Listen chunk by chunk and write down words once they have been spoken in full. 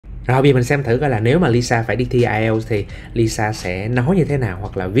Rồi bây giờ mình xem thử coi là nếu mà Lisa phải đi thi IELTS thì Lisa sẽ nói như thế nào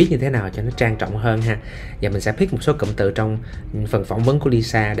hoặc là viết như thế nào cho nó trang trọng hơn ha. Và mình sẽ pick một số cụm từ trong phần phỏng vấn của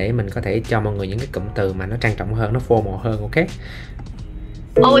Lisa để mình có thể cho mọi người những cái cụm từ mà nó trang trọng hơn, nó formal hơn, ok?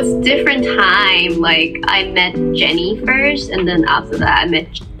 Oh, it's different time. Like I met Jenny first, and then after that I met.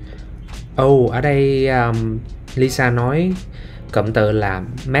 Oh, ở đây Lisa nói cụm từ là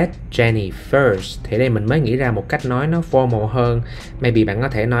met Jenny first. Thì đây mình mới nghĩ ra một cách nói nó formal hơn. Maybe bạn có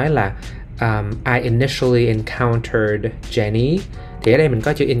thể nói là I initially encountered Jenny. Thì ở đây mình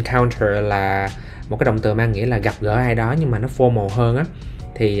có chữ encounter là một cái động từ mang nghĩa là gặp gỡ ai đó, nhưng mà nó formal hơn á.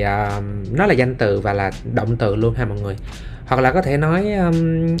 Thì nó là danh từ và là động từ luôn ha mọi người. Hoặc là có thể nói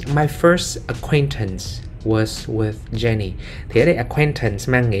my first acquaintance was with Jenny. Thì ở đây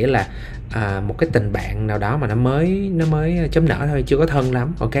acquaintance mang nghĩa là một cái tình bạn nào đó mà nó mới chớm nở thôi, chưa có thân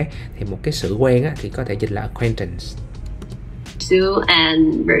lắm, ok? Thì một cái sự quen á thì có thể dịch là acquaintance. Sue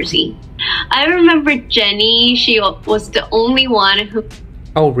and Mercy. I remember Jenny. She was the only one who.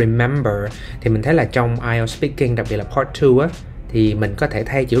 Oh, remember. Thì mình thấy là trong IELTS Speaking, đặc biệt là Part 2 á, thì mình có thể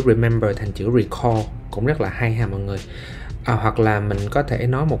thay chữ remember thành chữ recall, cũng rất là hay ha mọi người. Hoặc là mình có thể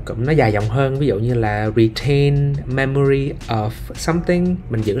nói một cụm nó dài dòng hơn, ví dụ như là retain memory of something,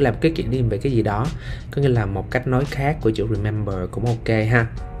 mình giữ làm cái kỷ niệm về cái gì đó, có nghĩa là một cách nói khác của chữ remember cũng ok ha.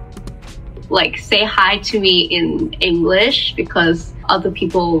 Like say hi to me in English because other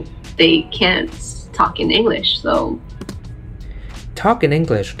people they can't talk in English, so talk in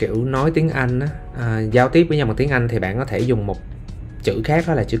English kiểu nói tiếng Anh á, giao tiếp với nhau bằng tiếng Anh thì bạn có thể dùng một chữ khác,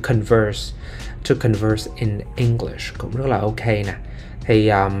 đó là chữ converse. To converse in English cũng rất là ok nè.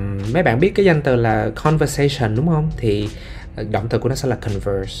 Thì mấy bạn biết cái danh từ là conversation đúng không? Thì động từ của nó sẽ là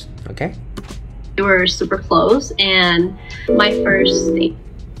converse, ok? We were super close and my first date.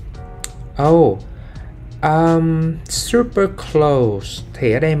 Oh, super close.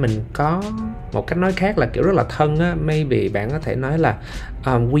 Thì ở đây mình có một cách nói khác là kiểu rất là thân á. Maybe bạn có thể nói là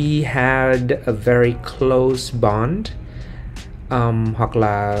we had a very close bond. Hoặc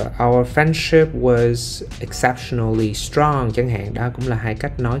là our friendship was exceptionally strong chẳng hạn. Đó cũng là hai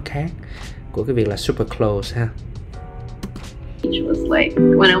cách nói khác của cái việc là super close ha. It was like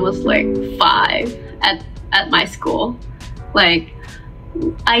when I was like 5 at my school. Like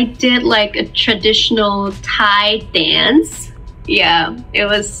I did like a traditional Thai dance. Yeah, it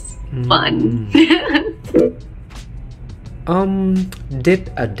was fun. Did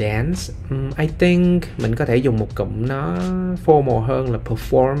a dance. I think mình có thể dùng một cụm nó formal hơn là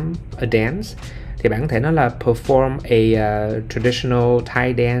perform a dance. Thì bạn có thể nói là perform a traditional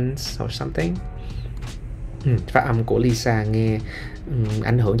Thai dance or something. Phát âm của Lisa nghe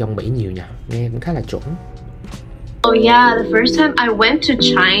ảnh hưởng dòng Mỹ nhiều nhỉ, nghe cũng khá là chuẩn. Oh yeah, the first time I went to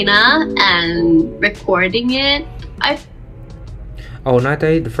China and recording it, nói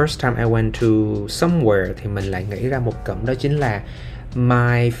tới the first time I went to somewhere thì mình lại nghĩ ra một cụm, đó chính là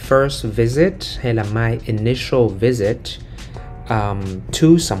my first visit hay là my initial visit to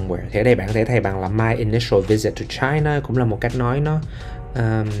somewhere. Thì ở đây bạn có thể thay bằng là my initial visit to China, cũng là một cách nói nó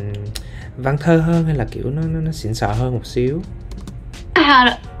văn thơ hơn hay là kiểu nó xịn sò hơn một xíu. I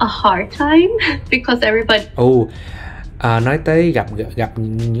had a hard time because everybody. Nói tới gặp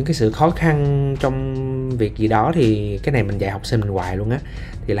những cái sự khó khăn trong việc gì đó thì cái này mình dạy học sinh mình hoài luôn á.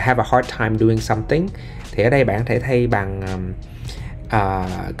 Thì là have a hard time doing something. Thì ở đây bạn có thể thay bằng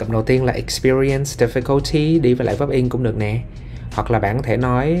cụm đầu tiên là experience difficulty, đi với lại verb in cũng được nè. Hoặc là bạn có thể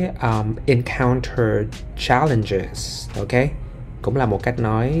nói encounter challenges, ok? Cũng là một cách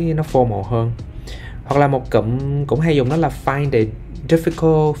nói nó formal hơn. Hoặc là một cụm cũng hay dùng đó là find it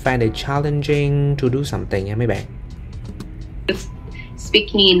difficult, find it challenging to do something nha mấy bạn.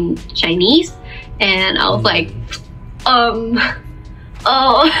 Speaking in Chinese and I was like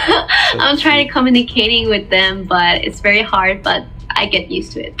I'm trying to communicating with them but it's very hard, but I get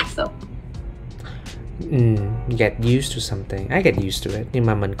used to it. So get used to something. I get used to it. Nhưng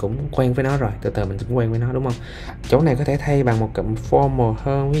mà mình cũng quen với nó rồi, từ từ mình cũng quen với nó đúng không? Chỗ này có thể thay bằng một cụm formal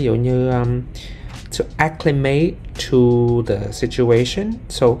hơn, ví dụ như to acclimate to the situation.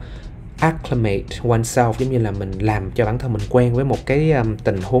 So acclimate oneself giống như là mình làm cho bản thân mình quen với một cái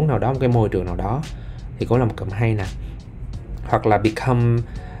tình huống nào đó, một cái môi trường nào đó, thì cũng là một cụm hay nè. Hoặc là become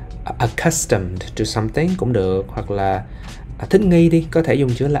accustomed to something cũng được, hoặc là thích nghi đi, có thể dùng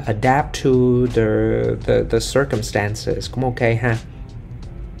chữ là adapt to the circumstances cũng ok ha.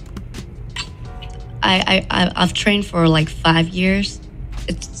 I've trained for like 5 years.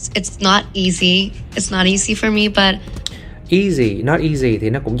 It's not easy. It's not easy for me, but easy, not easy thì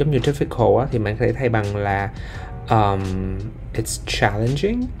nó cũng giống như difficult á, thì bạn có thể thay bằng là it's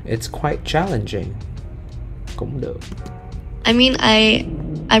challenging, it's quite challenging cũng được. I mean,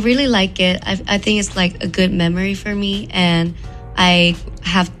 I really like it. I think it's like a good memory for me, and I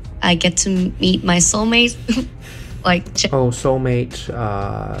get to meet my soulmate. Like soulmate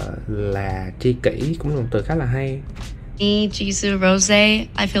là tri kỷ, cũng là một từ khá là hay. Me, Jisoo, Rose,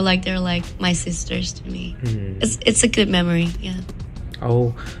 I feel like they're like my sisters to me. It's a good memory, yeah.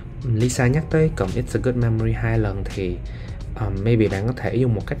 Lisa nhắc tới cụm it's a good memory 2 lần thì maybe bạn có thể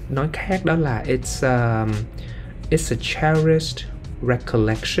dùng một cách nói khác, đó là it's a cherished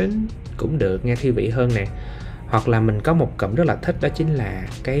recollection cũng được, nghe thi vị hơn nè. Hoặc là mình có một cụm rất là thích, đó chính là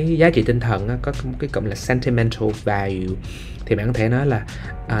cái giá trị tinh thần á, có một cái cụm là sentimental value, thì bạn có thể nói là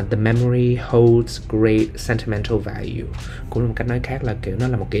the memory holds great sentimental value, cũng là một cách nói khác là kiểu nó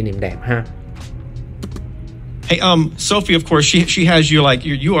là một kỷ niệm đẹp ha. Hey, Sophie, of course, she has you like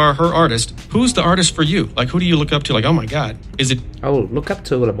you are her artist. Who's the artist for you? Like, who do you look up to? Like, oh my God, is it? Look up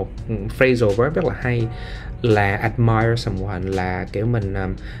to là một phrasal verb rất là hay, là admire someone, là kiểu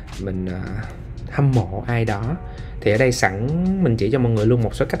mình hâm mộ ai đó. Thì ở đây sẵn mình chỉ cho mọi người luôn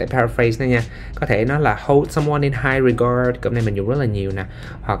một số cách để paraphrase nữa nha. Có thể nói là hold someone in high regard, cụm này mình dùng rất là nhiều nè.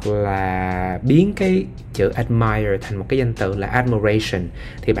 Hoặc là biến cái chữ admire thành một cái danh từ là admiration,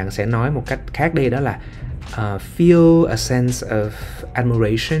 thì bạn sẽ nói một cách khác đi, đó là feel a sense of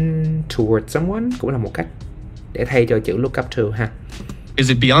admiration towards someone, cũng là một cách để thay cho chữ look up to ha. Is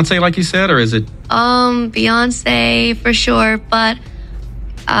it Beyonce like you said, or is it? Beyonce for sure, but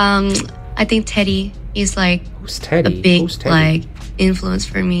I think Teddy is like a big like influence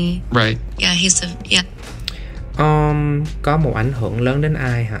for me. Right. Yeah, Có một ảnh hưởng lớn đến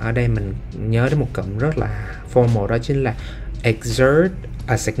ai hả? Ở đây mình nhớ đến một cụm rất là formal, đó chính là exert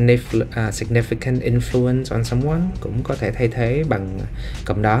a significant influence on someone, cũng có thể thay thế bằng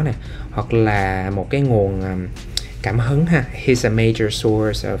cụm đó nè. Hoặc là một cái nguồn cảm hứng ha, he's a major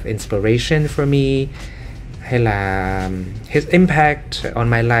source of inspiration for me, hay là his impact on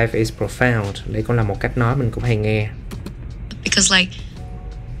my life is profound. Đây cũng là một cách nói mình cũng hay nghe. Because like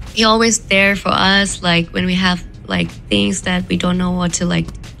he always there for us, like when we have like things that we don't know what to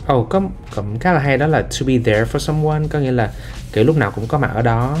like. Có cụm khá là hay, đó là to be there for someone, có nghĩa là kiểu lúc nào cũng có mặt ở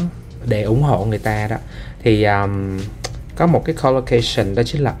đó để ủng hộ người ta đó. Thì có một cái collocation, đó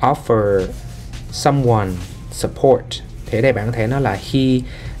chính là offer someone support. Thì ở đây bạn có thể nói là he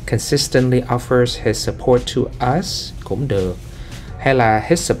consistently offers his support to us cũng được. Hay là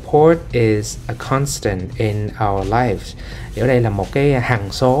his support is a constant in our lives. Thì ở đây là một cái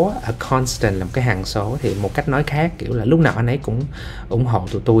hằng số, a constant là một cái hằng số, thì một cách nói khác kiểu là lúc nào anh ấy cũng ủng hộ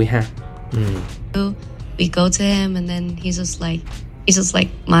tụi tôi ha. We go to him and then he's just like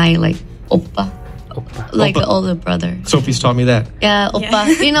my like oppa. Like the older brother. Sophie's taught me that. Yeah, oppa.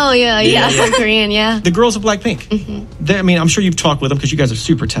 You know, yeah, from Korean, yeah. The girls of Blackpink. I mean, I'm sure you've talked with them because you guys are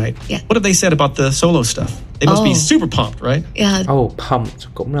super tight. Yeah. What have they said about the solo stuff? They must be super pumped, right? Yeah. Pumped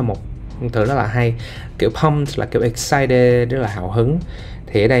cũng là một từ rất là hay. Kiểu pumped là kiểu excited, rất là hào hứng.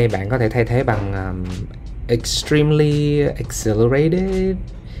 Thì ở đây bạn có thể thay thế bằng extremely exhilarated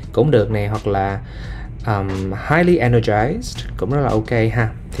cũng được nè, hoặc là highly energized cũng rất là ok ha.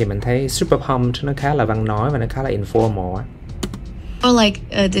 Thì mình thấy super pumped nó khá là văn nói và nó khá là informal á. Or like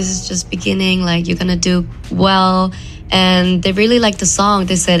this is just beginning, like you're gonna do well, and they really like the song.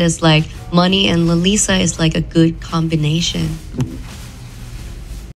 They said it's like Money and Lalisa is like a good combination.